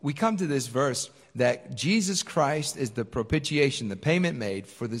we come to this verse that Jesus Christ is the propitiation, the payment made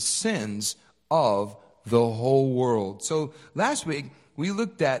for the sins of the whole world. So last week, we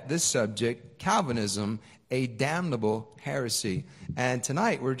looked at this subject, Calvinism, a damnable heresy. And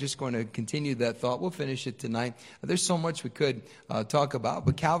tonight, we're just going to continue that thought. We'll finish it tonight. There's so much we could talk about,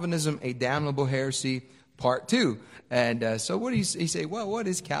 but Calvinism, a damnable heresy, part 2. And so what do you say, well, what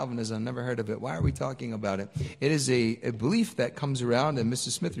is Calvinism? I've never heard of it. Why are we talking about it? It is a belief that comes around, and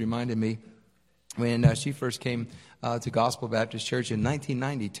Mrs. Smith reminded me when she first came to Gospel Baptist Church in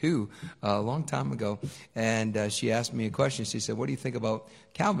 1992, a long time ago. And she asked me a question. She said, what do you think about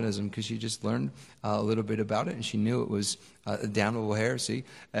Calvinism? Because she just learned a little bit about it, and she knew it was a damnable heresy.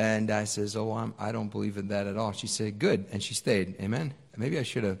 And I says, I don't believe in that at all. She said, good. And she stayed. Amen. Maybe I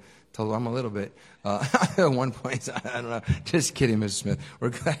should have told her I'm a little bit. At one point, I don't know. Just kidding, Mrs. Smith. We're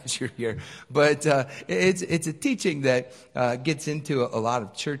glad you're here. But it's a teaching that gets into a lot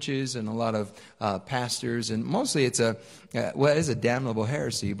of churches and a lot of pastors, and mostly it is a damnable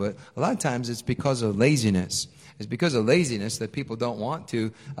heresy, but a lot of times it's because of laziness. It's because of laziness that people don't want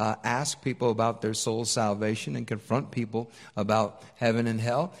to ask people about their soul's salvation and confront people about heaven and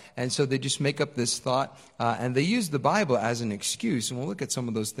hell. And so they just make up this thought, and they use the Bible as an excuse. And we'll look at some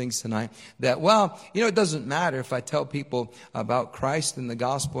of those things tonight that, it doesn't matter if I tell people about Christ and the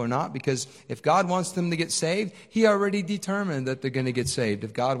gospel or not, because if God wants them to get saved, He already determined that they're going to get saved.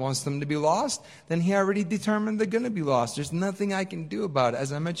 If God wants them to be lost, then He already determined they're going to be lost. There's nothing I can do about it.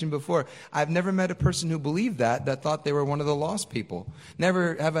 As I mentioned before, I've never met a person who believed that thought they were one of the lost people.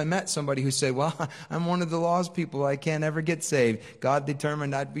 Never have I met somebody who said, well, I'm one of the lost people. I can't ever get saved. God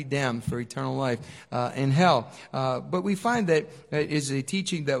determined I'd be damned for eternal life in hell. But we find that it is a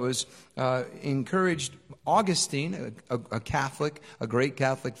teaching that was encouraged. Augustine, a Catholic, a great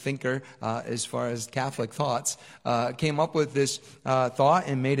Catholic thinker as far as Catholic thoughts, came up with this thought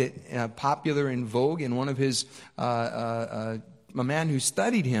and made it popular in vogue. In one of his, a man who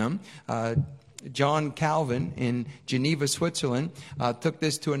studied him, John Calvin in Geneva, Switzerland, took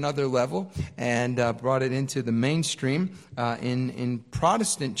this to another level and brought it into the mainstream in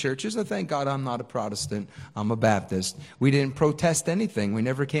Protestant churches. I thank God I'm not a Protestant. I'm a Baptist. We didn't protest anything. We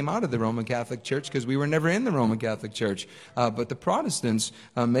never came out of the Roman Catholic Church because we were never in the Roman Catholic Church. But the Protestants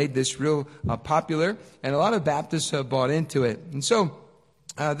made this real popular, and a lot of Baptists have bought into it. And so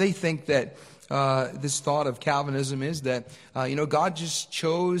they think that this thought of Calvinism is that, God just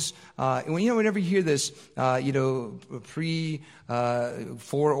chose, whenever you hear this,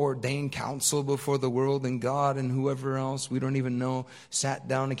 foreordained counsel before the world and God and whoever else we don't even know sat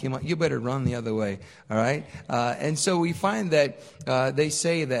down and came out, you better run the other way, all right? And so we find that they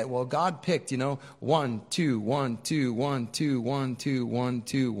say that, well, God picked, 1, 2, 1, 2, 1, 2, 1, 2, 1,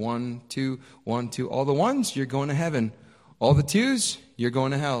 2, 1, 2, 1, 2. All the ones, you're going to heaven. All the twos, you're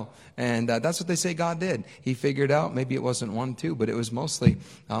going to hell. And that's what they say God did. He figured out, maybe it wasn't 1, 2, but it was mostly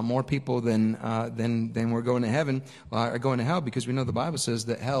more people than were going to heaven are going to hell, because we know the Bible says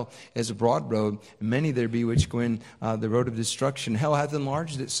that hell is a broad road. Many there be which go in the road of destruction. Hell hath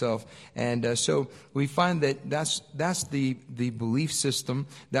enlarged itself. And so we find that that's the belief system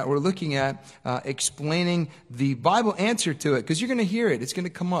that we're looking at, explaining the Bible answer to it, because you're going to hear it. It's going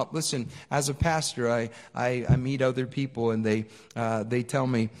to come up. Listen, as a pastor, I meet other people, and they tell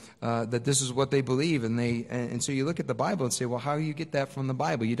me that this is what they believe, and so you look at the Bible and say, well, how do you get that from the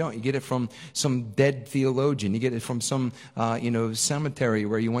Bible? You don't. You get it from some dead theologian. You get it from some cemetery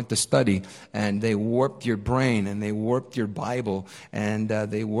where you went to study, and they warped your brain, and they warped your Bible, and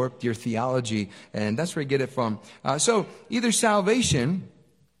they warped your theology, and that's where you get it from. So either salvation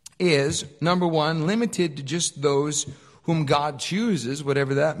is, number one, limited to just those whom God chooses,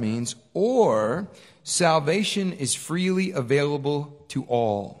 whatever that means, or salvation is freely available to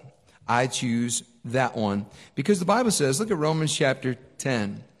all. I choose that one, because the Bible says, look at Romans chapter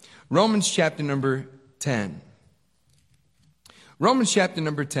 10. Romans chapter number 10. Romans chapter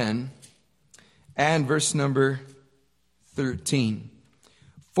number 10 and verse number 13.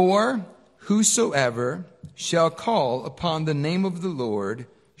 For whosoever shall call upon the name of the Lord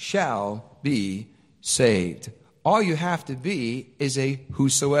shall be saved. All you have to be is a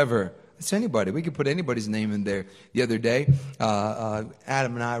whosoever. It's anybody. We could put anybody's name in there. The other day,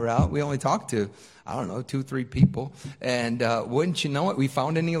 Adam and I were out. We only talked to, 2, 3 people. And wouldn't you know it, we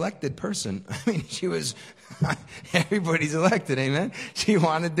found an elected person. I mean, she was Everybody's elected, amen? She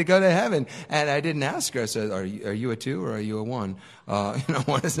wanted to go to heaven. And I didn't ask her. I said, are you a 2 or are you a 1?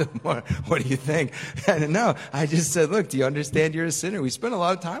 What is it more? What do you think? And no, I just said, look, do you understand you're a sinner? We spent a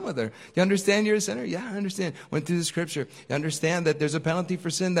lot of time with her. Do you understand you're a sinner? Yeah, I understand. Went through the scripture. You understand that there's a penalty for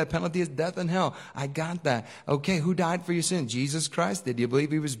sin. That penalty is death and hell. I got that. Okay, who died for your sin? Jesus Christ. Did you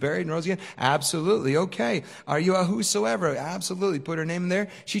believe he was buried and rose again? Absolutely. Okay. Are you a whosoever? Absolutely. Put her name in there.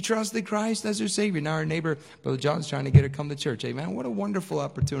 She trusted Christ as her Savior. Now her neighbor, Brother John's trying to get her to come to church. Amen. What a wonderful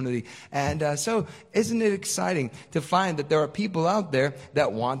opportunity. And so isn't it exciting to find that there are people out there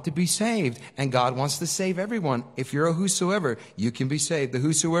that want to be saved, and God wants to save everyone. If you're a whosoever, you can be saved. The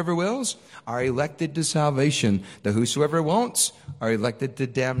whosoever wills are elected to salvation. The whosoever won't are elected to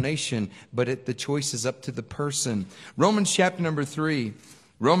damnation. But the choice is up to the person. Romans chapter number 3.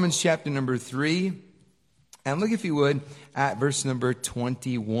 Romans chapter number 3. And look, if you would, at verse number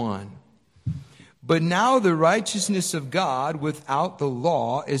 21. But now the righteousness of God without the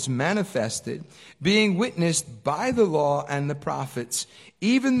law is manifested, being witnessed by the law and the prophets,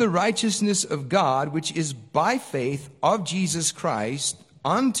 even the righteousness of God, which is by faith of Jesus Christ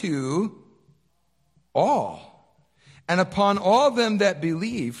unto all, and upon all them that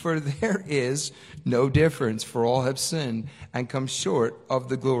believe, for there is no difference, for all have sinned and come short of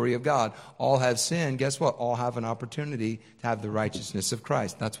the glory of God. All have sinned. Guess what? All have an opportunity to have the righteousness of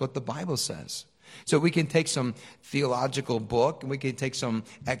Christ. That's what the Bible says. So we can take some theological book and we can take some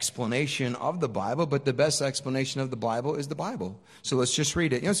explanation of the Bible, but the best explanation of the Bible is the Bible. So let's just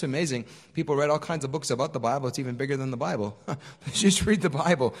read it. It's amazing. People read all kinds of books about the Bible. It's even bigger than the Bible. Let's just read the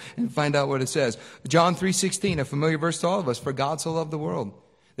Bible and find out what it says. John 3:16, a familiar verse to all of us. For God so loved the world,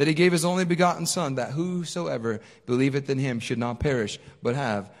 that he gave his only begotten Son, that whosoever believeth in him should not perish, but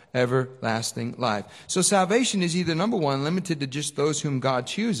have everlasting life. So salvation is either, number one, limited to just those whom God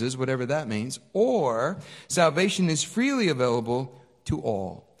chooses, whatever that means, or salvation is freely available to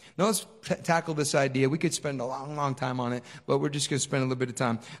all. Now let's tackle this idea. We could spend a long, long time on it, but we're just going to spend a little bit of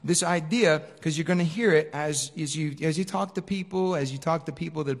time. This idea, because you're going to hear it as you talk to people,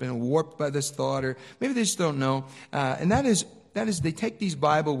 that have been warped by this thought, or maybe they just don't know, and that is they take these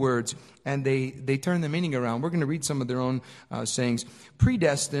Bible words and they turn the meaning around. We're going to read some of their own sayings.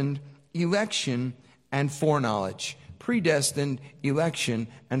 Predestined, election, and foreknowledge. Predestined, election,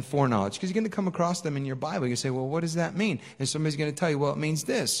 and foreknowledge. Because you're going to come across them in your Bible. You say, well, what does that mean? And somebody's going to tell you, well, it means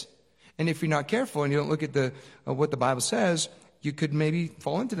this. And if you're not careful and you don't look at what the Bible says, you could maybe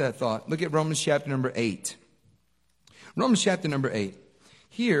fall into that thought. Look at Romans chapter number 8. Romans chapter number 8.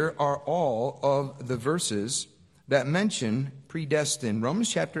 Here are all of the verses that mention predestined. Romans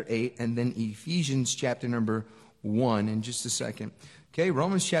chapter 8 and then Ephesians chapter number 1 in just a second. Okay,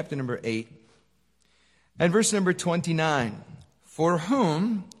 Romans chapter number 8 and verse number 29. For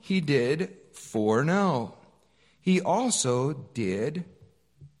whom he did foreknow, he also did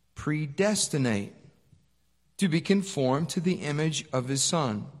predestinate to be conformed to the image of his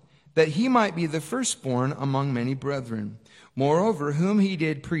Son, that he might be the firstborn among many brethren. Moreover, whom he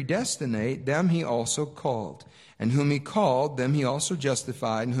did predestinate, them he also called. And whom he called, them he also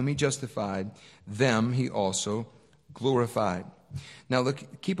justified. And whom he justified, them he also glorified. Now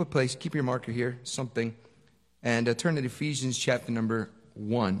look, keep your marker here, something. And turn to Ephesians chapter number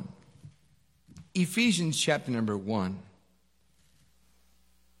 1. Ephesians chapter number 1.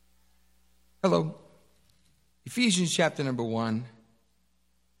 Hello. Ephesians chapter number 1.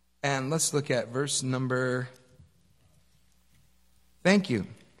 And let's look at verse number... Thank you.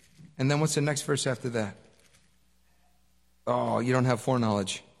 And then what's the next verse after that? Oh, you don't have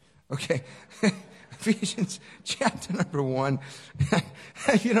foreknowledge. Okay. Ephesians chapter number 1.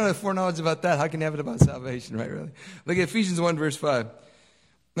 If you don't have foreknowledge about that, how can you have it about salvation, right? Really? Look at Ephesians 1 verse 5.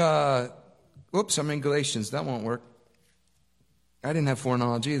 Whoops, I'm in Galatians. That won't work. I didn't have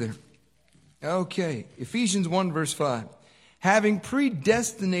foreknowledge either. Okay. Ephesians 1 verse 5. Having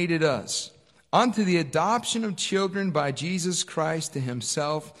predestinated us unto the adoption of children by Jesus Christ to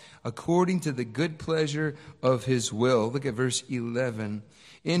himself, according to the good pleasure of his will. Look at verse 11.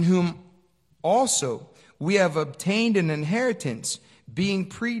 In whom also we have obtained an inheritance, being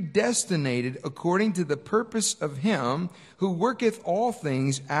predestinated according to the purpose of him who worketh all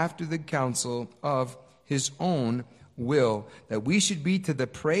things after the counsel of his own will, that we should be to the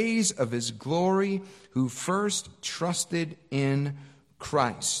praise of his glory, who first trusted in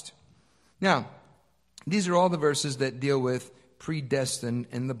Christ. Now, these are all the verses that deal with predestined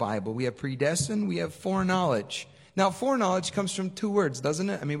in the Bible. We have predestined, we have foreknowledge. Now, foreknowledge comes from two words, doesn't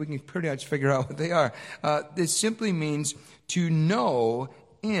it? I mean, we can pretty much figure out what they are. This simply means to know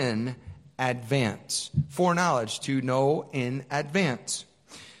in advance. Foreknowledge, to know in advance.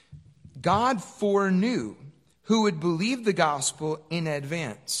 God foreknew who would believe the gospel in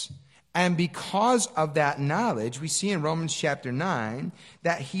advance. And because of that knowledge, we see in Romans chapter 9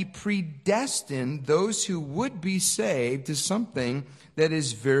 that he predestined those who would be saved to something that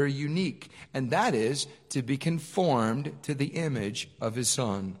is very unique. And that is to be conformed to the image of his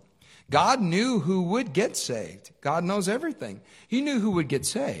Son. God knew who would get saved. God knows everything. He knew who would get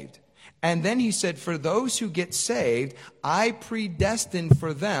saved. And then he said, for those who get saved, I predestined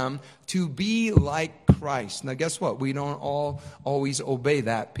for them to be like Christ. Now, guess what? We don't all always obey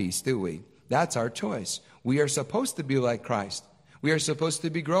that piece, do we? That's our choice. We are supposed to be like Christ. We are supposed to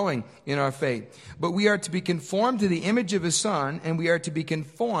be growing in our faith. But we are to be conformed to the image of his Son, and we are to be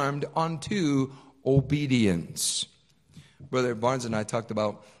conformed unto obedience. Brother Barnes and I talked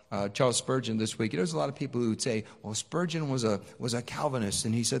about Charles Spurgeon this week. There's a lot of people who would say, well, Spurgeon was a Calvinist,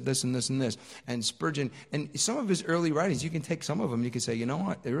 and he said this and this and this. And Spurgeon, and some of his early writings, you can take some of them, you can say, you know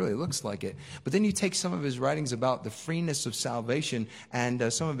what, it really looks like it. But then you take some of his writings about the freeness of salvation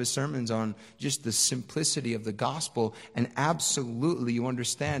and some of his sermons on just the simplicity of the gospel, and absolutely you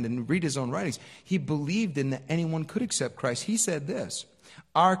understand and read his own writings. He believed in that anyone could accept Christ. He said this,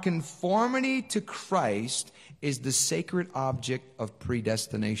 our conformity to Christ is the sacred object of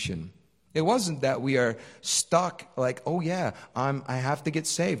predestination. It wasn't that we are stuck like, oh yeah, I have to get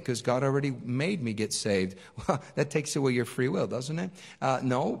saved because God already made me get saved. Well, that takes away your free will, doesn't it?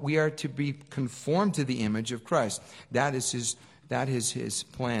 No, we are to be conformed to the image of Christ. That is his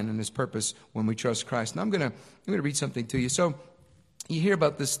plan and his purpose when we trust Christ. And I'm going to read something to you. So you hear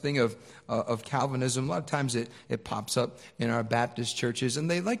about this thing of Calvinism. A lot of times it pops up in our Baptist churches, and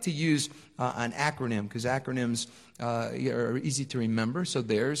they like to use an acronym because acronyms are easy to remember. So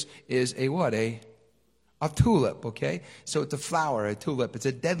theirs is a what? A tulip, okay? So it's a flower, a tulip. It's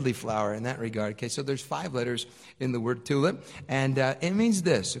a deadly flower in that regard, okay? So there's 5 letters in the word tulip, and it means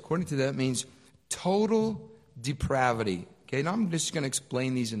this. According to that, it means total depravity. Okay, now I'm just going to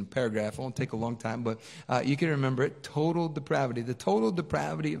explain these in a paragraph. It won't take a long time, but you can remember it. Total depravity. The total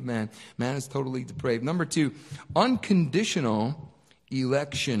depravity of man. Man is totally depraved. Number 2, unconditional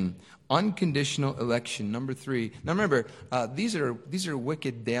election. Unconditional election. Number 3. Now remember, these are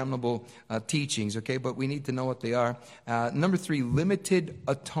wicked, damnable teachings, okay, but we need to know what they are. Number 3, limited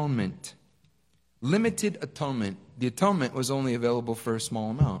atonement. Limited atonement. The atonement was only available for a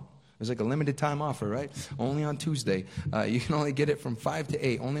small amount. It was like a limited time offer, right? Only on Tuesday. You can only get it from 5 to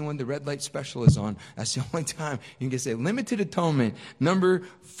 8. Only when the red light special is on. That's the only time you can get saved. Limited atonement. Number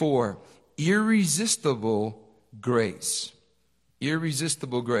 4, irresistible grace.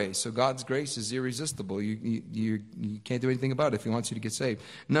 Irresistible grace. So God's grace is irresistible. You can't do anything about it if he wants you to get saved.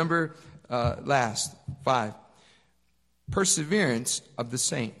 Number, last, 5, perseverance of the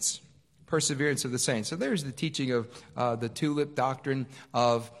saints. Perseverance of the saints. So there's the teaching of the tulip doctrine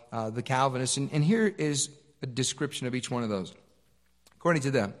of the Calvinists. And here is a description of each one of those. According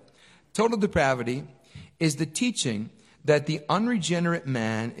to them, total depravity is the teaching that the unregenerate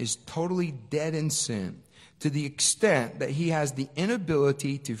man is totally dead in sin to the extent that he has the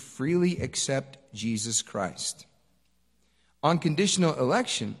inability to freely accept Jesus Christ. Unconditional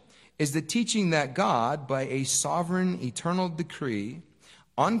election is the teaching that God, by a sovereign eternal decree,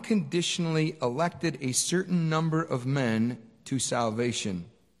 unconditionally elected a certain number of men to salvation.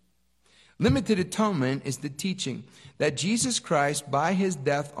 Limited atonement is the teaching that Jesus Christ, by his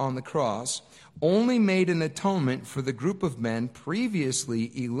death on the cross, only made an atonement for the group of men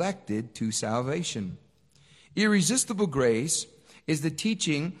previously elected to salvation. Irresistible grace is the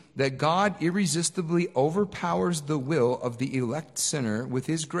teaching that God irresistibly overpowers the will of the elect sinner with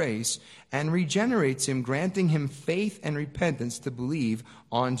his grace and regenerates him, granting him faith and repentance to believe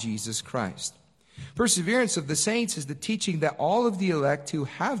on Jesus Christ. Perseverance of the saints is the teaching that all of the elect who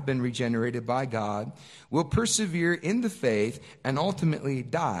have been regenerated by God will persevere in the faith and ultimately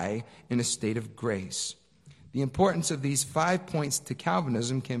die in a state of grace. The importance of these 5 points to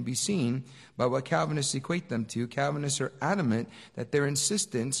Calvinism can be seen by what Calvinists equate them to. Calvinists are adamant that their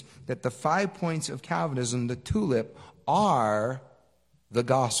insistence that the 5 points of Calvinism, the tulip, are the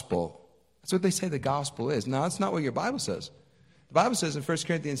gospel. That's what they say the gospel is. Now, that's not what your Bible says. The Bible says in 1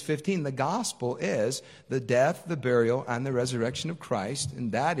 Corinthians 15, the gospel is the death, the burial, and the resurrection of Christ.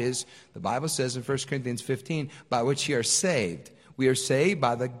 And that is, the Bible says in 1 Corinthians 15, by which ye are saved. We are saved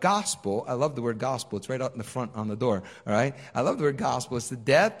by the gospel. I love the word gospel. It's right out in the front on the door. All right? I love the word gospel. It's the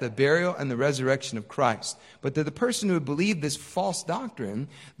death, the burial, and the resurrection of Christ. But to the person who would believe this false doctrine,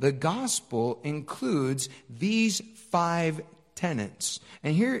 the gospel includes these 5 tenets.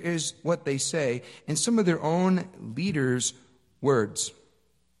 And here is what they say in some of their own leaders' words.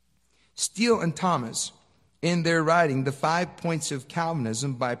 Steele and Thomas in their writing, The 5 Points of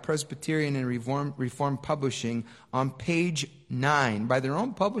Calvinism by Presbyterian and Reformed Publishing, on page 9, by their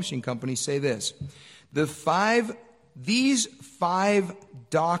own publishing company, say this: these five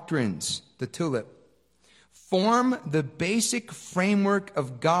doctrines, the tulip, form the basic framework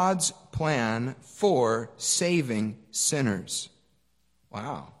of God's plan for saving sinners.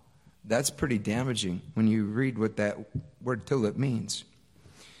 Wow, that's pretty damaging when you read what that word tulip means.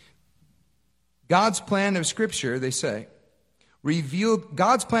 God's plan of Scripture, they say,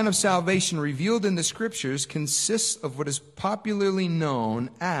 God's plan of salvation revealed in the Scriptures consists of what is popularly known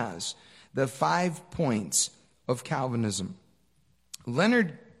as the 5 points of Calvinism.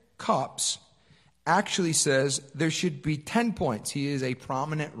 Leonard Copps actually says there should be 10 points. He is a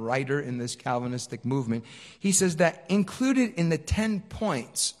prominent writer in this Calvinistic movement. He says that included in the 10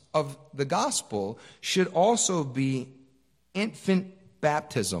 points of the gospel should also be infant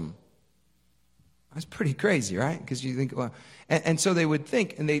baptism. That's pretty crazy, right? Because you think, well, and so they would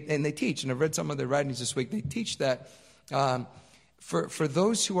think, and they teach, and I've read some of their writings this week, they teach that for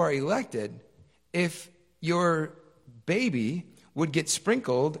those who are elected, if your baby would get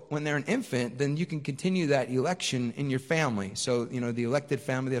sprinkled when they're an infant, then you can continue that election in your family. So, the elected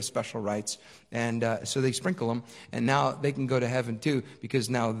family, they have special rights, and so they sprinkle them, and now they can go to heaven too, because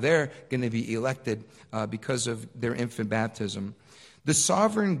now they're going to be elected because of their infant baptism. The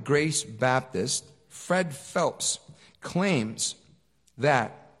Sovereign Grace Baptist, Fred Phelps, claims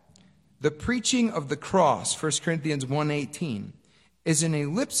that the preaching of the cross, 1 Corinthians 1:18, is an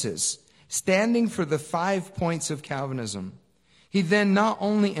ellipsis standing for the 5 points of Calvinism. He then not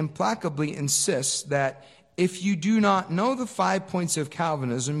only implacably insists that if you do not know the 5 points of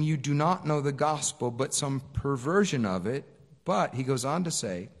Calvinism, you do not know the gospel, but some perversion of it. But he goes on to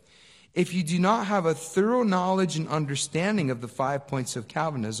say, if you do not have a thorough knowledge and understanding of the 5 points of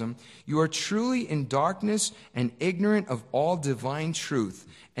Calvinism, you are truly in darkness and ignorant of all divine truth.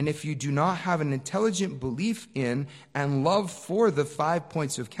 And if you do not have an intelligent belief in and love for the 5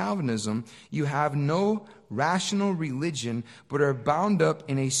 points of Calvinism, you have no rational religion, but are bound up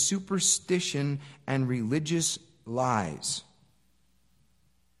in a superstition and religious lies.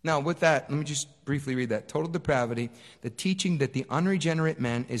 Now, with that, let me just briefly read that. Total depravity, the teaching that the unregenerate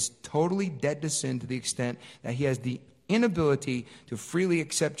man is totally dead to sin to the extent that he has the inability to freely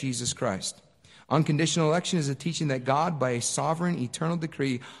accept Jesus Christ. Unconditional election is a teaching that God, by a sovereign, eternal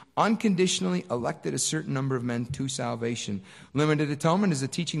decree, unconditionally elected a certain number of men to salvation. Limited atonement is a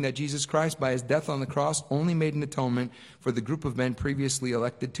teaching that Jesus Christ, by his death on the cross, only made an atonement for the group of men previously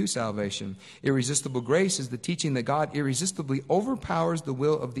elected to salvation. Irresistible grace is the teaching that God irresistibly overpowers the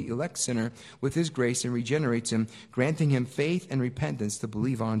will of the elect sinner with his grace and regenerates him, granting him faith and repentance to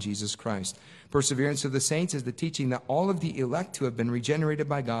believe on Jesus Christ. Perseverance of the saints is the teaching that all of the elect who have been regenerated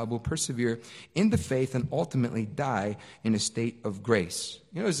by God will persevere in the faith and ultimately die in a state of grace.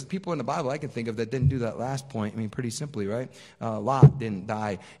 There's people in the Bible I can think of that didn't do that last point. Pretty simply, right? Lot didn't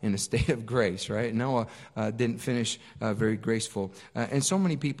die in a state of grace, right? Noah didn't finish very graceful. And so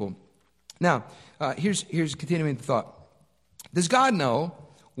many people. Now, here's continuing the thought. Does God know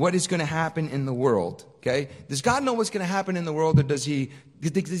what is going to happen in the world? Okay? Does God know what's going to happen in the world, or does he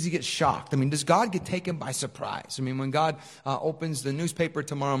get shocked? Does God get taken by surprise? When God opens the newspaper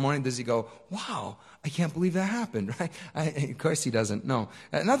tomorrow morning, does he go, wow, I can't believe that happened, right? Of course he doesn't. No.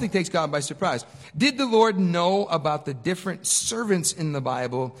 Nothing takes God by surprise. Did the Lord know about the different servants in the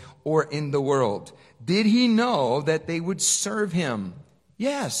Bible or in the world? Did he know that they would serve him?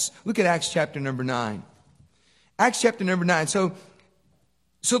 Yes. Look at Acts chapter number 9. Acts chapter number 9. So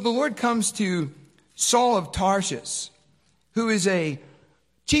the Lord comes to Saul of Tarshish, who is a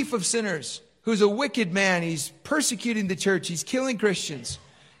chief of sinners, who's a wicked man. He's persecuting the church. He's killing Christians.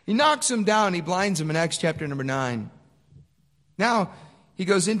 He knocks him down. He blinds him in Acts chapter number 9. Now, he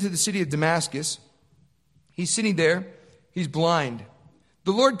goes into the city of Damascus. He's sitting there. He's blind.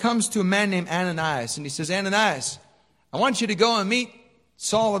 The Lord comes to a man named Ananias, and he says, Ananias, I want you to go and meet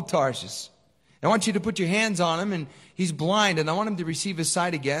Saul of Tarshish. I want you to put your hands on him, and he's blind, and I want him to receive his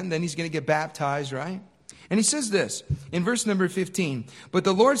sight again. Then he's going to get baptized, right? And he says this in verse number 15. But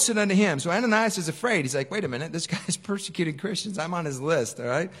the Lord said unto him, so Ananias is afraid. He's like, wait a minute, this guy's persecuting Christians. I'm on his list, all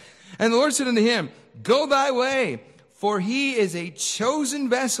right? And the Lord said unto him, go thy way, for he is a chosen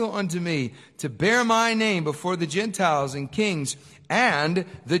vessel unto me to bear my name before the Gentiles and kings and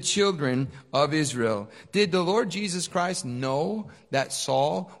the children of Israel. Did the Lord Jesus Christ know that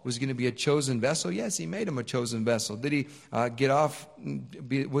Saul was going to be a chosen vessel? Yes, he made him a chosen vessel. Did he get off?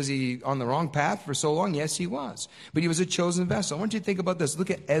 Was he on the wrong path for so long? Yes, he was. But he was a chosen vessel. I want you to think about this.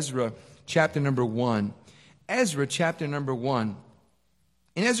 Look at Ezra chapter number 1. Ezra chapter number 1.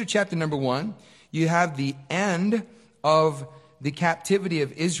 In Ezra chapter number 1, you have the end of the captivity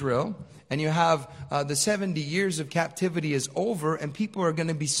of Israel, and you have the 70 years of captivity is over, and people are going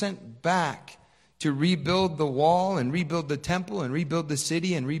to be sent back to rebuild the wall and rebuild the temple and rebuild the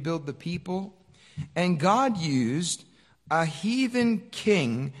city and rebuild the people. And God used a heathen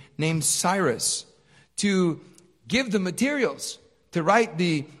king named Cyrus to give the materials to write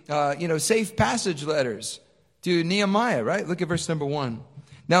the safe passage letters to Nehemiah, right? Look at verse number 1.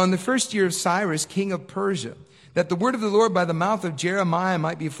 Now in the first year of Cyrus, king of Persia, that the word of the Lord by the mouth of Jeremiah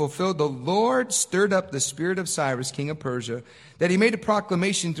might be fulfilled, the Lord stirred up the spirit of Cyrus, king of Persia, that he made a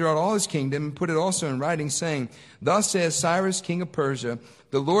proclamation throughout all his kingdom, and put it also in writing, saying, Thus says Cyrus, king of Persia,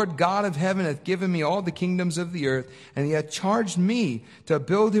 the Lord God of heaven hath given me all the kingdoms of the earth, and he hath charged me to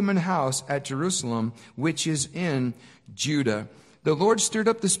build him an house at Jerusalem, which is in Judah. The Lord stirred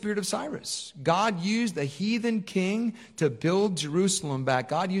up the spirit of Cyrus. God used a heathen king to build Jerusalem back.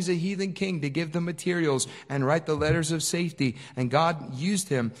 God used a heathen king to give the materials and write the letters of safety. And God used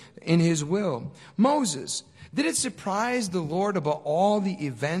him in his will. Moses. Did it surprise the Lord about all the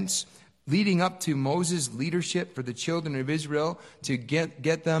events leading up to Moses' leadership for the children of Israel to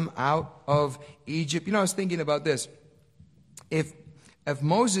get them out of Egypt? I was thinking about this. If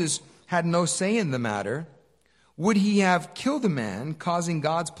Moses had no say in the matter, would he have killed a man, causing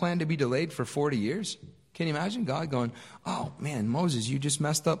God's plan to be delayed for 40 years? Can you imagine God going, oh man, Moses, you just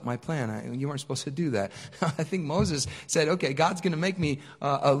messed up my plan. You weren't supposed to do that. I think Moses said, okay, God's going to make me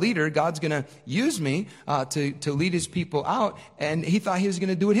a leader. God's going to use me to lead his people out. And he thought he was going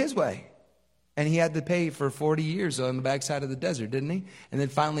to do it his way. And he had to pay for 40 years on the backside of the desert, didn't he? And then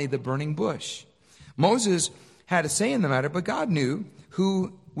finally the burning bush. Moses had a say in the matter, but God knew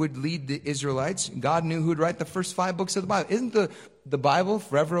who would lead the Israelites. God knew who would write the first 5 books of the Bible. Isn't the Bible,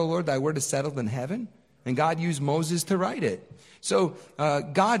 forever, O Lord, thy word is settled in heaven? And God used Moses to write it. So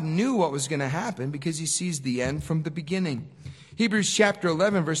God knew what was going to happen because he sees the end from the beginning. Hebrews chapter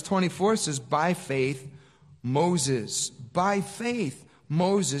 11, verse 24 says, by faith, Moses. By faith,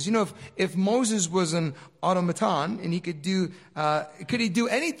 Moses. If Moses was an automaton and he could he do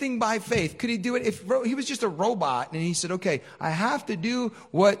anything by faith? Could he do it if he was just a robot and he said, okay, I have to do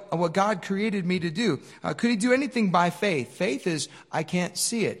what God created me to do? Could he do anything by faith? Faith is, I can't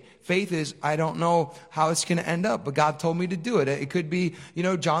see it. Faith is, I don't know how it's going to end up, but God told me to do it. It could be,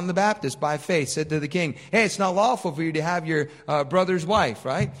 John the Baptist by faith said to the king, hey, it's not lawful for you to have your brother's wife,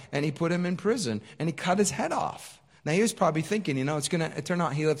 right? And he put him in prison and he cut his head off. Now, he was probably thinking, it's going to turn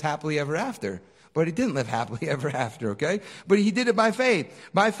out he lived happily ever after. But he didn't live happily ever after, okay? But he did it by faith.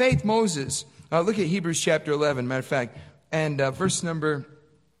 By faith, Moses. Look at Hebrews chapter 11, matter of fact. And verse number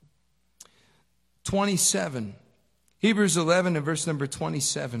 27. Hebrews 11 and verse number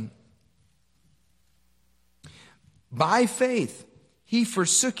 27. By faith, he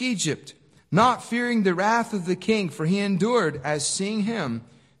forsook Egypt, not fearing the wrath of the king, for he endured as seeing him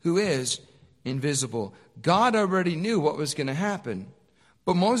who is invisible. God already knew what was going to happen,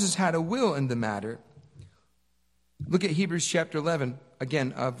 but Moses had a will in the matter. Look at Hebrews chapter 11,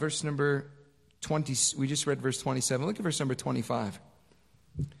 again, verse number 20. We just read verse 27. Look at verse number 25.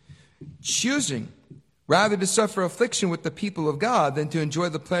 Choosing rather to suffer affliction with the people of God than to enjoy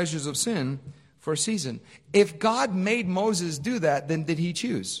the pleasures of sin for a season. If God made Moses do that, then did he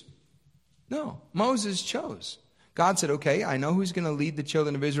choose? No, Moses chose. God said, okay, I know who's going to lead the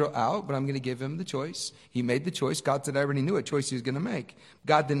children of Israel out, but I'm going to give him the choice. He made the choice. God said, I already knew what choice he was going to make.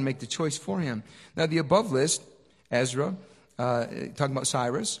 God didn't make the choice for him. Now, the above list, Ezra, talking about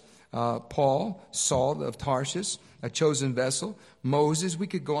Cyrus, Paul, Saul of Tarshish, a chosen vessel, Moses, we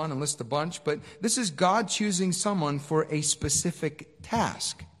could go on and list a bunch, but this is God choosing someone for a specific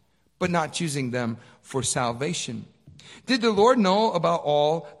task, but not choosing them for salvation. Did the Lord know about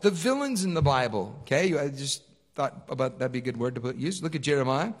all the villains in the Bible? Okay, I just thought about that'd be a good word to use. Look at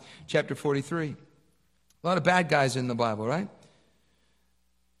Jeremiah chapter 43. A lot of bad guys in the Bible, right?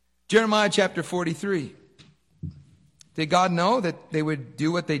 Jeremiah chapter 43. Did God know that they would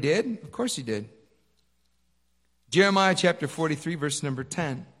do what they did? Of course he did. Jeremiah chapter 43, verse number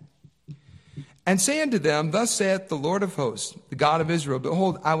 10. And say unto them, thus saith the Lord of hosts, the God of Israel,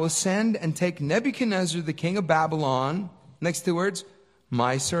 behold, I will send and take Nebuchadnezzar, the king of Babylon, next two words,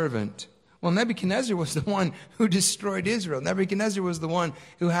 my servant. Well, Nebuchadnezzar was the one who destroyed Israel. Nebuchadnezzar was the one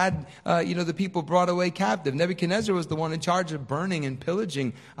who had, the people brought away captive. Nebuchadnezzar was the one in charge of burning and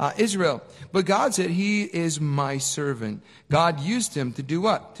pillaging Israel. But God said, he is my servant. God used him to do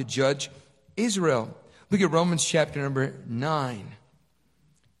what? To judge Israel. Look at Romans chapter number 9.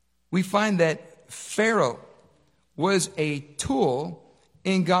 We find that Pharaoh was a tool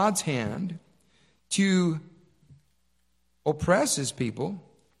in God's hand to oppress his people,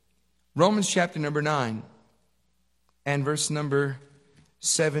 Romans chapter number 9 and verse number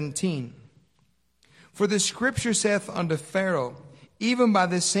 17. For the scripture saith unto Pharaoh, even by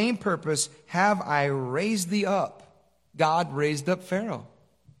the same purpose have I raised thee up. God raised up Pharaoh.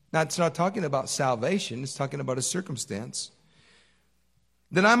 Now, it's not talking about salvation. It's talking about a circumstance.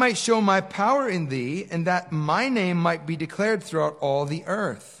 That I might show my power in thee, and that my name might be declared throughout all the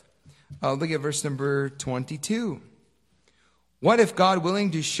earth. Look at verse number 22. What if God,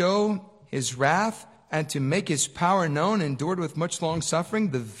 willing to show his wrath and to make his power known, endured with much long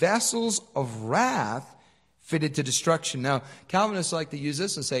suffering the vessels of wrath fitted to destruction? Now, Calvinists like to use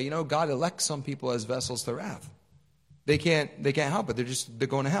this and say, God elects some people as vessels to wrath. They can't help it. They're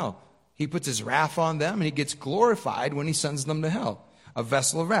going to hell. He puts his wrath on them, and he gets glorified when he sends them to hell. A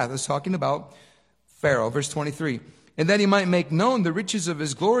vessel of wrath. It's talking about Pharaoh. Verse 23. And that he might make known the riches of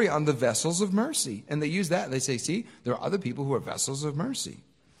his glory on the vessels of mercy. And they use that. They say, see, there are other people who are vessels of mercy,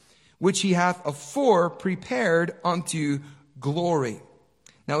 which he hath afore prepared unto glory.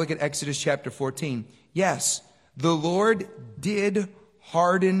 Now look at Exodus chapter 14. Yes, the Lord did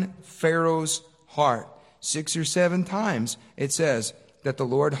harden Pharaoh's heart. 6 or 7 times it says that the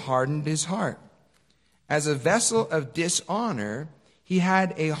Lord hardened his heart. As a vessel of dishonor, he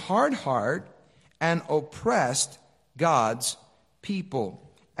had a hard heart and oppressed God's people.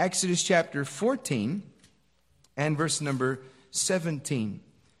 Exodus chapter 14 and verse number 17.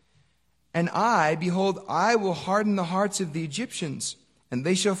 And I, behold, I will harden the hearts of the Egyptians, and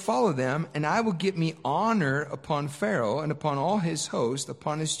they shall follow them, and I will give me honor upon Pharaoh and upon all his host,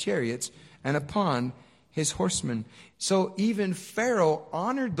 upon his chariots, and upon his horsemen. So even Pharaoh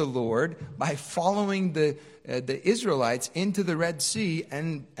honored the Lord by following the Israelites into the Red Sea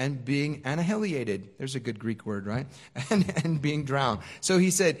and being annihilated. There's a good Greek word, right? And being drowned. So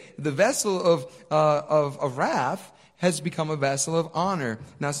he said the vessel of wrath has become a vessel of honor.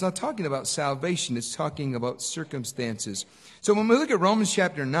 Now it's not talking about salvation. It's talking about circumstances. So when we look at Romans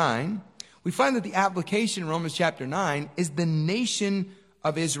chapter 9, we find that the application in Romans chapter 9 is the nation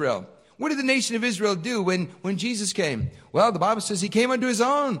of Israel. What did the nation of Israel do when Jesus came? Well, the Bible says he came unto his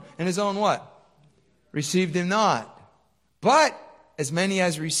own, and his own what? Received him not. But as many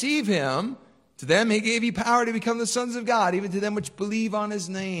as receive him, to them he gave you power to become the sons of God, even to them which believe on his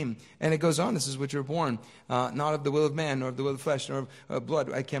name. And it goes on, this is which are born, not of the will of man, nor of the will of flesh, nor of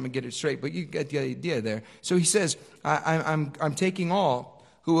blood. I can't get it straight, but you get the idea there. So he says, I'm taking all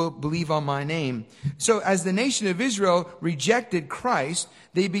who will believe on my name. So as the nation of Israel rejected Christ,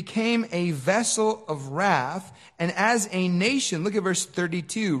 they became a vessel of wrath. And as a nation, look at verse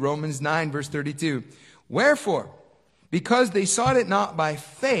 32, Romans 9, verse 32. Wherefore, because they sought it not by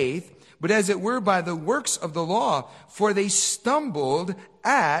faith, but as it were by the works of the law, for they stumbled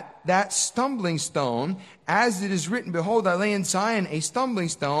at that stumbling stone, as it is written, behold, I lay in Zion a stumbling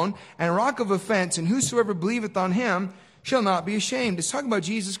stone and a rock of offense, and whosoever believeth on him shall not be ashamed. It's talking about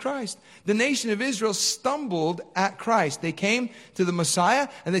Jesus Christ. The nation of Israel stumbled at Christ. They came to the Messiah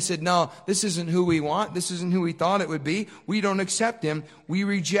and they said, no, this isn't who we want. This isn't who we thought it would be. We don't accept him. We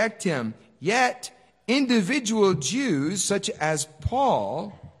reject him. Yet, individual Jews, such as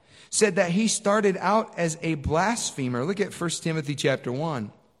Paul, said that he started out as a blasphemer. Look at 1 Timothy chapter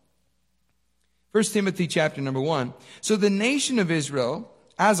 1. 1 Timothy chapter number 1. So the nation of Israel,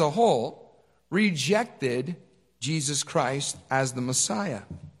 as a whole, rejected Jesus Christ as the Messiah.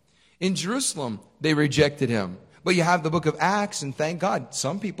 In Jerusalem, they rejected him. But you have the book of Acts, and thank God,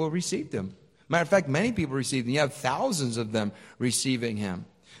 some people received him. Matter of fact, many people received him. You have thousands of them receiving him.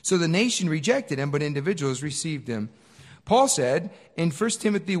 So the nation rejected him, but individuals received him. Paul said in 1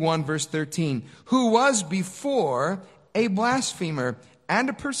 Timothy 1, verse 13, who was before a blasphemer and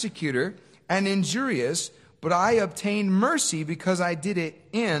a persecutor and injurious, but I obtained mercy because I did it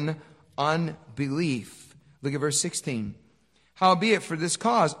in unbelief. Look at verse 16. Howbeit for this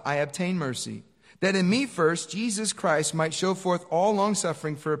cause I obtained mercy, that in me first Jesus Christ might show forth all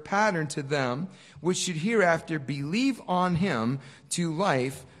longsuffering for a pattern to them which should hereafter believe on him to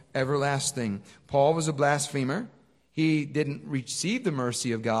life everlasting. Paul was a blasphemer. He didn't receive the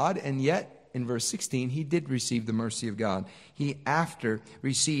mercy of God, and yet in verse 16 he did receive the mercy of God. He after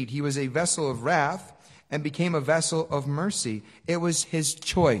received. He was a vessel of wrath and became a vessel of mercy. It was his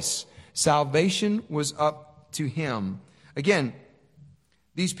choice. Salvation was up to him. Again,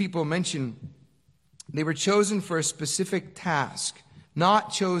 these people mentioned they were chosen for a specific task,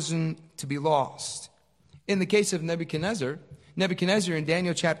 not chosen to be lost. In the case of Nebuchadnezzar in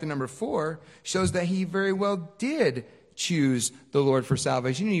Daniel chapter number 4 shows that he very well did choose the Lord for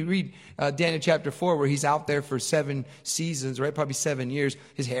salvation. You read Daniel chapter 4 where he's out there for 7 seasons, right? Probably 7 years.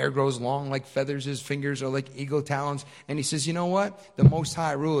 His hair grows long like feathers. His fingers are like eagle talons. And he says, you know what? The Most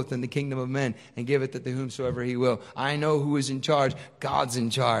High ruleth in the kingdom of men and giveth it to whomsoever he will. I know who is in charge. God's in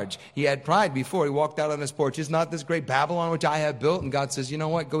charge. He had pride before. He walked out on his porch. Is not this great Babylon which I have built? And God says, you know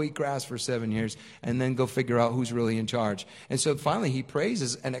what? Go eat grass for 7 years and then go figure out who's really in charge. And so finally he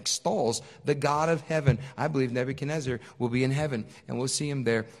praises and extols the God of heaven. I believe Nebuchadnezzar will be in heaven, and we'll see him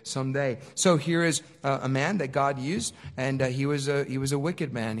there someday. So here is a man that God used, and he was a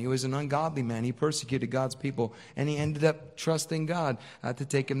wicked man. He was an ungodly man. He persecuted God's people, and he ended up trusting God to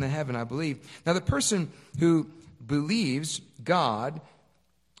take him to heaven, I believe. Now, the person who believes God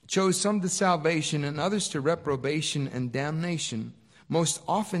chose some to salvation and others to reprobation and damnation most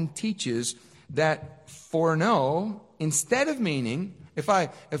often teaches that foreknow, instead of meaning,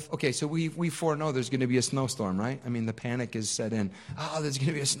 so we foreknow there's going to be a snowstorm, right? I mean, the panic is set in. Oh, there's going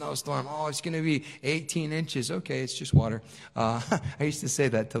to be a snowstorm. Oh, it's going to be 18 inches. Okay, it's just water. I used to say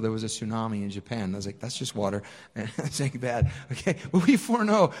that till there was a tsunami in Japan. I was like, that's just water. It's like bad. Okay, but we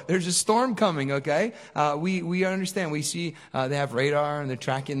foreknow there's a storm coming, okay? We understand. We see they have radar and they're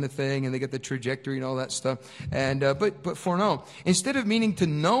tracking the thing and they get the trajectory and all that stuff. And but foreknow, instead of meaning to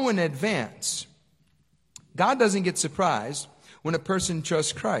know in advance, God doesn't get surprised when a person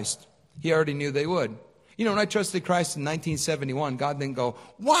trusts Christ. He already knew they would. You know, when I trusted Christ in 1971, God didn't go,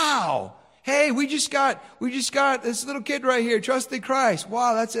 wow, hey, we just got this little kid right here, trusted Christ.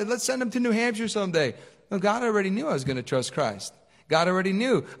 Wow, that's it. Let's send him to New Hampshire someday. No, God already knew I was going to trust Christ. God already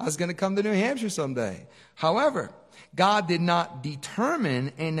knew I was going to come to New Hampshire someday. However, God did not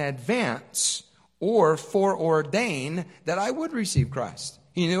determine in advance or foreordain that I would receive Christ.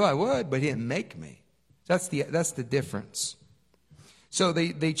 He knew I would, but he didn't make me. That's the difference. So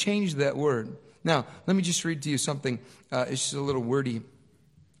they changed that word. Now, let me just read to you something. It's just a little wordy,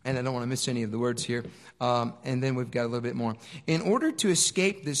 and I don't want to miss any of the words here. And then we've got a little bit more. In order to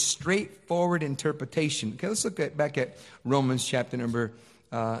escape this straightforward interpretation. Okay, let's look back at Romans chapter number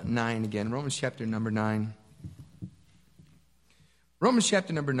 9 again. Romans chapter number 9. Romans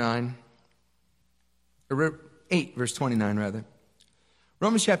chapter number 9. Or 8, verse 29, rather.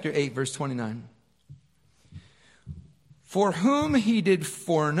 Romans chapter 8, verse 29. For whom he did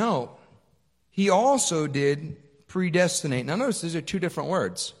foreknow, he also did predestinate. Now notice these are two different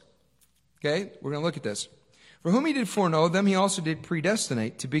words. Okay, we're going to look at this. For whom he did foreknow, them he also did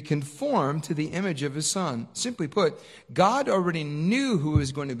predestinate to be conformed to the image of his Son. Simply put, God already knew who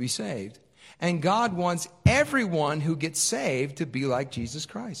was going to be saved. And God wants everyone who gets saved to be like Jesus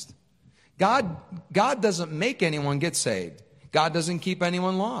Christ. God doesn't make anyone get saved. God doesn't keep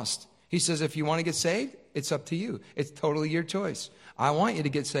anyone lost. He says, if you want to get saved, it's up to you. It's totally your choice. I want you to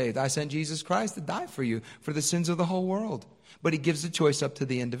get saved. I sent Jesus Christ to die for you, for the sins of the whole world. But he gives the choice up to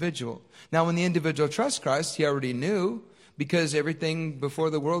the individual. Now, when the individual trusts Christ, he already knew, because everything before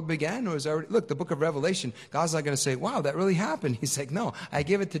the world began was already, look, the book of Revelation, God's not going to say, wow, that really happened. He's like, no, I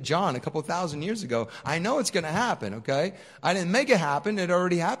gave it to John a couple thousand years ago. I know it's going to happen, okay? I didn't make it happen. It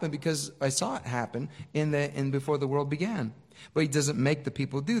already happened because I saw it happen before the world began. But he doesn't make the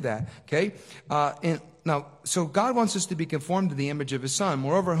people do that, okay? Now, so God wants us to be conformed to the image of his Son.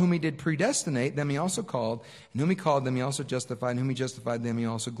 Moreover, whom he did predestinate, them he also called. And whom he called, them he also justified. And whom he justified, them he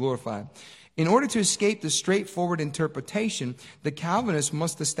also glorified. In order to escape the straightforward interpretation, the Calvinist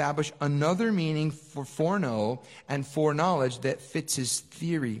must establish another meaning for foreknow and foreknowledge that fits his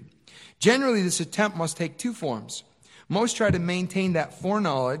theory. Generally, this attempt must take two forms. Most try to maintain that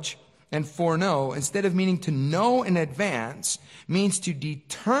foreknowledge and foreknow, instead of meaning to know in advance, means to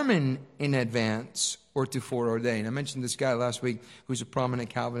determine in advance or to foreordain. I mentioned this guy last week who's a prominent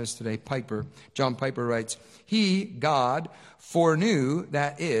Calvinist today, Piper. John Piper writes, he, God, foreknew,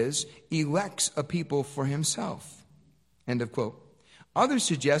 that is, elects a people for himself. End of quote. Others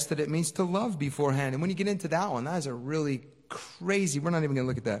suggest that it means to love beforehand. And when you get into that one, that is a really crazy, we're not even going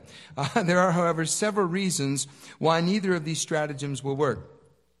to look at that. There are, however, several reasons why neither of these stratagems will work.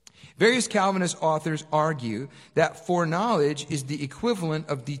 Various Calvinist authors argue that foreknowledge is the equivalent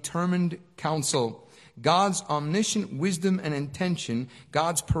of determined counsel. God's omniscient wisdom and intention,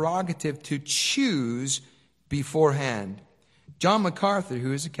 God's prerogative to choose beforehand. John MacArthur,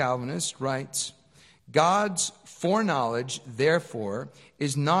 who is a Calvinist, writes, God's foreknowledge, therefore,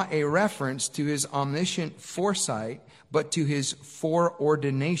 is not a reference to his omniscient foresight, but to his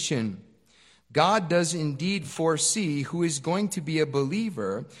foreordination. God does indeed foresee who is going to be a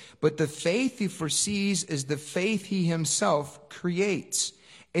believer, but the faith he foresees is the faith he himself creates.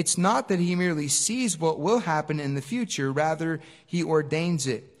 It's not that he merely sees what will happen in the future, rather he ordains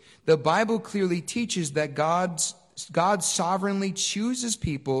it. The Bible clearly teaches that God's God sovereignly chooses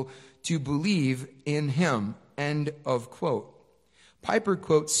people to believe in him. End of quote. Piper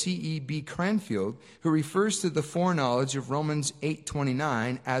quotes C.E.B. Cranfield, who refers to the foreknowledge of Romans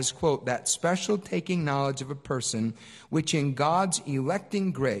 8:29 as, quote, that special taking knowledge of a person which is God's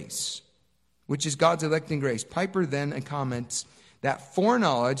electing grace. Piper then comments that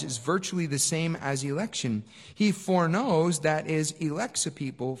foreknowledge is virtually the same as election. He foreknows, that is, elects a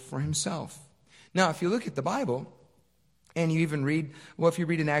people for himself. Now, if you look at the Bible, and you even read, if you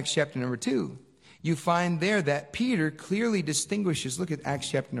read in Acts chapter number 2, you find there that Peter clearly distinguishes. Look at Acts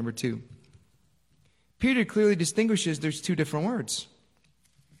chapter number 2. Peter clearly distinguishes there's two different words.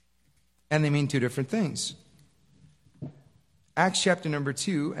 And they mean two different things. Acts chapter number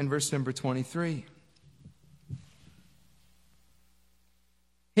 2 and verse number 23.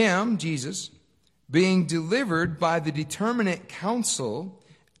 Him, Jesus, being delivered by the determinate counsel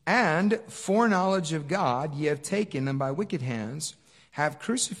and foreknowledge of God, ye have taken, and by wicked hands have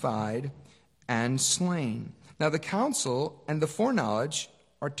crucified and slain. Now the counsel and the foreknowledge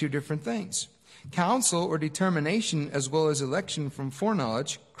are two different things. Counsel or determination as well as election from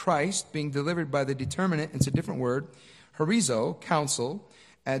foreknowledge, Christ being delivered by the determinate, it's a different word, horizo, counsel,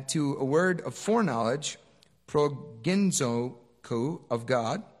 add to a word of foreknowledge, progenzoko, of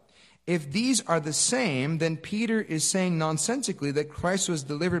God. If these are the same, then Peter is saying nonsensically that Christ was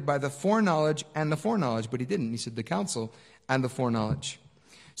delivered by the foreknowledge and the foreknowledge, but he didn't. He said the counsel and the foreknowledge.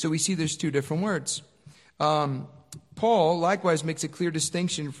 So we see there's two different words. Paul likewise makes a clear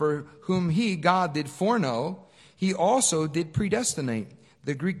distinction for whom he, God, did foreknow. He also did predestinate.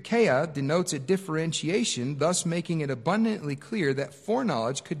 The Greek keia denotes a differentiation, thus making it abundantly clear that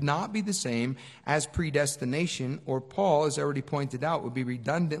foreknowledge could not be the same as predestination, or Paul, as already pointed out, would be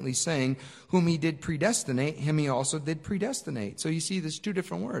redundantly saying, whom he did predestinate, him he also did predestinate. So you see there's two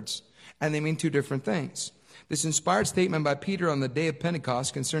different words, and they mean two different things. This inspired statement by Peter on the day of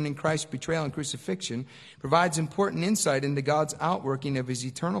Pentecost concerning Christ's betrayal and crucifixion provides important insight into God's outworking of his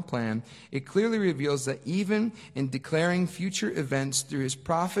eternal plan. It clearly reveals that even in declaring future events through his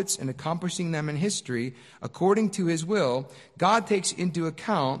prophets and accomplishing them in history, according to his will, God takes into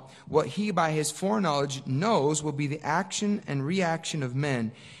account what he by his foreknowledge knows will be the action and reaction of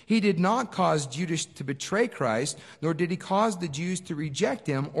men. He did not cause Judas to betray Christ, nor did he cause the Jews to reject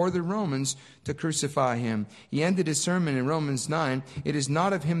him or the Romans to crucify him. He ended his sermon in Romans 9, it is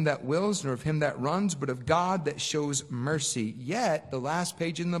not of him that wills, nor of him that runs, but of God that shows mercy. Yet, the last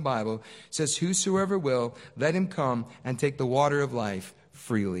page in the Bible says, whosoever will, let him come and take the water of life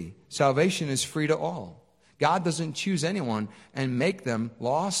freely. Salvation is free to all. God doesn't choose anyone and make them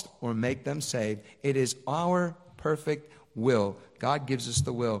lost or make them saved. It is our perfect will. God gives us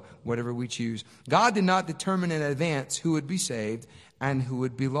the will, whatever we choose. God did not determine in advance who would be saved and who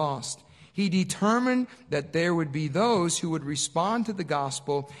would be lost. He determined that there would be those who would respond to the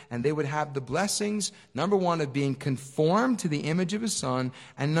gospel, and they would have the blessings, number one, of being conformed to the image of his Son,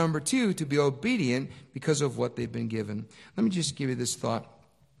 and number two, to be obedient because of what they've been given. Let me just give you this thought.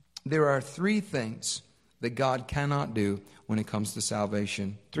 There are three things that God cannot do when it comes to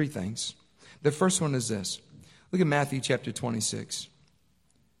salvation. Three things. The first one is this. Look at Matthew chapter 26.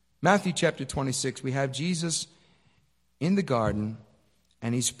 Matthew chapter 26, we have Jesus in the garden,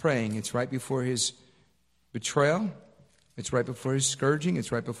 and he's praying. It's right before his betrayal. It's right before his scourging.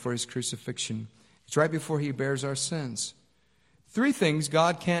 It's right before his crucifixion. It's right before he bears our sins. Three things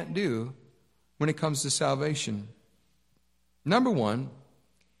God can't do when it comes to salvation. Number one,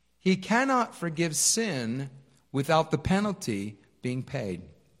 he cannot forgive sin without the penalty being paid.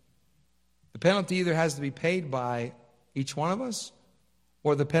 The penalty either has to be paid by each one of us,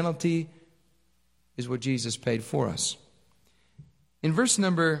 or the penalty is what Jesus paid for us. In verse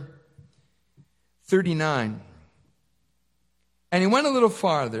number 39, and he went a little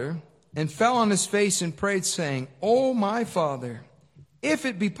farther and fell on his face and prayed, saying, O my Father, if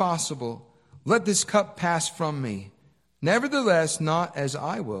it be possible, let this cup pass from me. Nevertheless, not as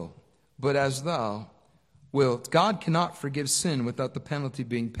I will, but as thou wilt. God cannot forgive sin without the penalty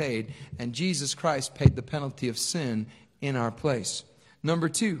being paid, and Jesus Christ paid the penalty of sin in our place. Number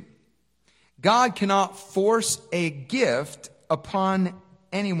two, God cannot force a gift upon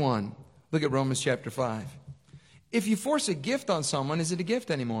anyone. Look at Romans chapter 5. If you force a gift on someone, is it a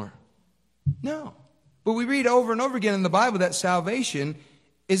gift anymore? No. But we read over and over again in the Bible that salvation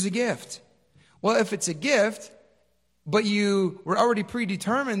is a gift. Well, if it's a gift, but you were already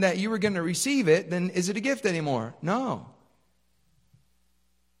predetermined that you were going to receive it, then is it a gift anymore? No.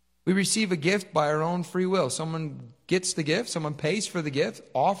 We receive a gift by our own free will. Someone gets the gift, someone pays for the gift,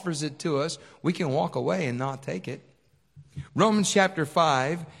 offers it to us. We can walk away and not take it. Romans chapter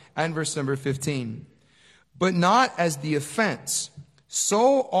 5 and verse number 15. but not as the offense.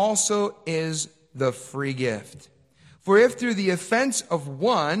 So also is the free gift. For if through the offense of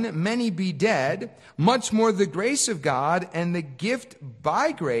one many be dead, much more the grace of God and the gift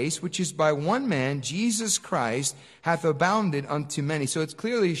by grace, which is by one man, Jesus Christ, hath abounded unto many. So it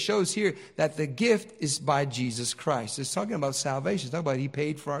clearly shows here that the gift is by Jesus Christ. It's talking about salvation. It's talking about He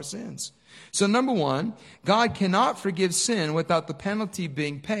paid for our sins. So number one, God cannot forgive sin without the penalty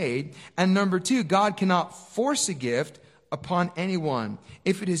being paid. And number two, God cannot force a gift upon anyone.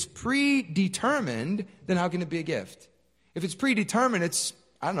 If it is predetermined, then how can it be a gift? If it's predetermined, it's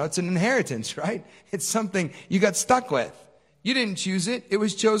an inheritance, right? It's something you got stuck with. You didn't choose it. It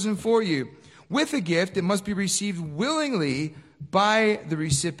was chosen for you. With a gift, it must be received willingly by the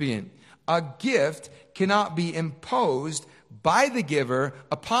recipient. A gift cannot be imposed by the giver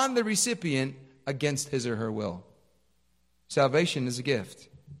upon the recipient against his or her will. Salvation is a gift,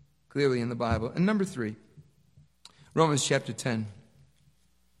 clearly in the Bible. And number 3, Romans chapter 10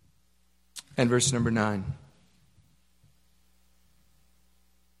 and verse number 9.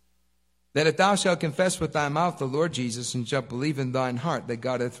 That if thou shalt confess with thy mouth the Lord Jesus, and shalt believe in thine heart that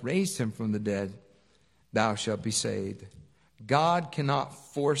God hath raised him from the dead, thou shalt be saved. God cannot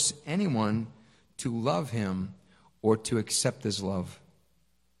force anyone to love him or to accept his love.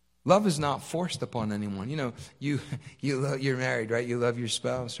 Love is not forced upon anyone. You know, you're married, right? You love your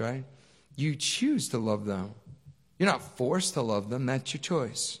spouse, right? You choose to love them. You're not forced to love them. That's your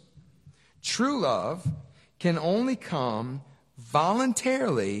choice. True love can only come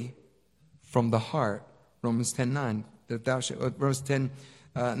voluntarily from the heart. Romans 10:9. Romans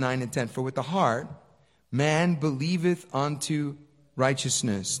 10:9 and 10. For with the heart man believeth unto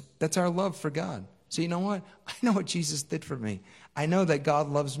righteousness. That's our love for God. So you know what? I know what Jesus did for me. I know that God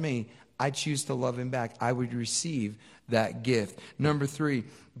loves me. I choose to love him back. I would receive that gift. Number 3,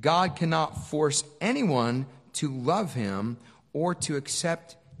 God cannot force anyone to love him or to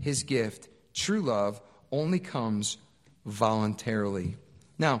accept his gift. True love only comes voluntarily.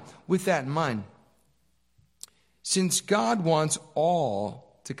 Now, with that in mind, since God wants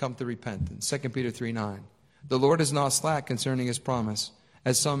all to come to repentance, 2 Peter 3:9, the Lord is not slack concerning his promise,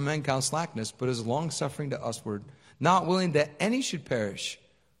 as some men count slackness, but is long-suffering to usward, not willing that any should perish,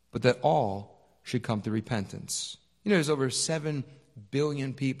 but that all should come to repentance. You know, there's over 7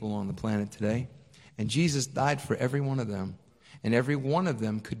 billion people on the planet today, and Jesus died for every one of them, and every one of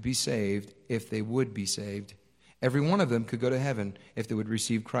them could be saved if they would be saved. Every one of them could go to heaven if they would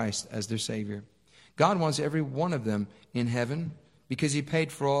receive Christ as their Savior. God wants every one of them in heaven because he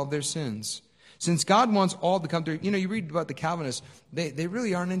paid for all of their sins. Since God wants all to come to, you read about the Calvinists, they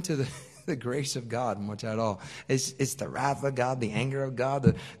really aren't into the grace of God much at all. It's the wrath of God, the anger of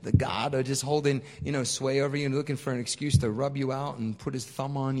God, the God are just holding, sway over you and looking for an excuse to rub you out and put his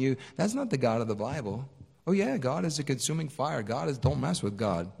thumb on you. That's not the God of the Bible. Oh yeah, God is a consuming fire. Don't mess with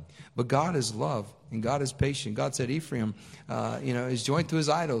God. But God is love and God is patient. God said Ephraim, is joined to his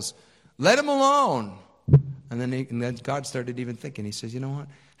idols. Let him alone. And then God started even thinking. He says, you know what?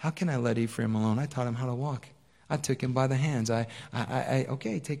 How can I let Ephraim alone? I taught him how to walk. I took him by the hands.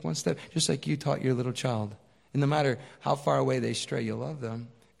 Okay, take one step. Just like you taught your little child. And no matter how far away they stray, you love them.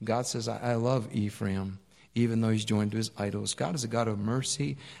 God says, I love Ephraim, even though he's joined to his idols. God is a God of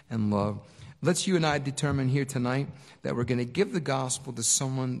mercy and love. Let's you and I determine here tonight that we're going to give the gospel to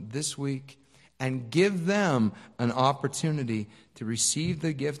someone this week and give them an opportunity to receive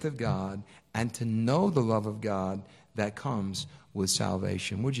the gift of God and to know the love of God that comes with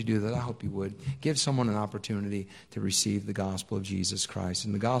salvation. Would you do that? I hope you would. Give someone an opportunity to receive the gospel of Jesus Christ.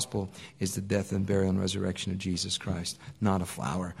 And the gospel is the death and burial and resurrection of Jesus Christ, not a flower.